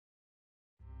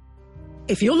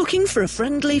If you're looking for a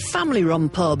friendly, family-run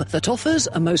pub that offers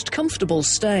a most comfortable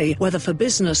stay, whether for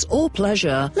business or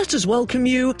pleasure, let us welcome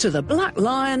you to the Black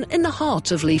Lion in the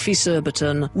heart of leafy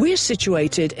Surbiton. We're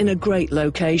situated in a great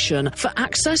location for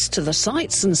access to the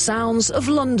sights and sounds of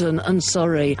London and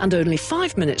Surrey, and only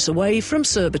 5 minutes away from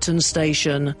Surbiton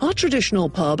Station. Our traditional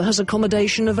pub has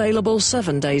accommodation available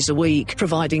 7 days a week,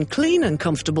 providing clean and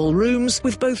comfortable rooms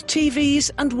with both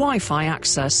TVs and Wi-Fi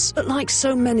access. But like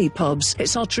so many pubs,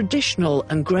 it's our traditional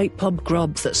and great pub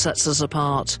grub that sets us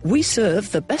apart. We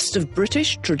serve the best of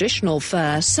British traditional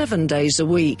fare 7 days a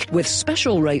week, with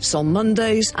special rates on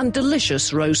Mondays and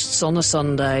delicious roasts on a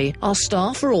Sunday. Our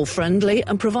staff are all friendly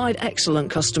and provide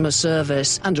excellent customer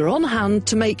service, and are on hand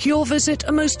to make your visit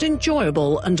a most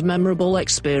enjoyable and memorable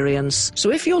experience.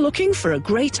 So if you're looking for a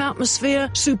great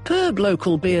atmosphere, superb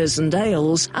local beers and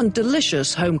ales, and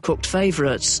delicious home-cooked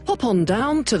favourites, hop on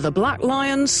down to the Black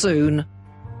Lion soon.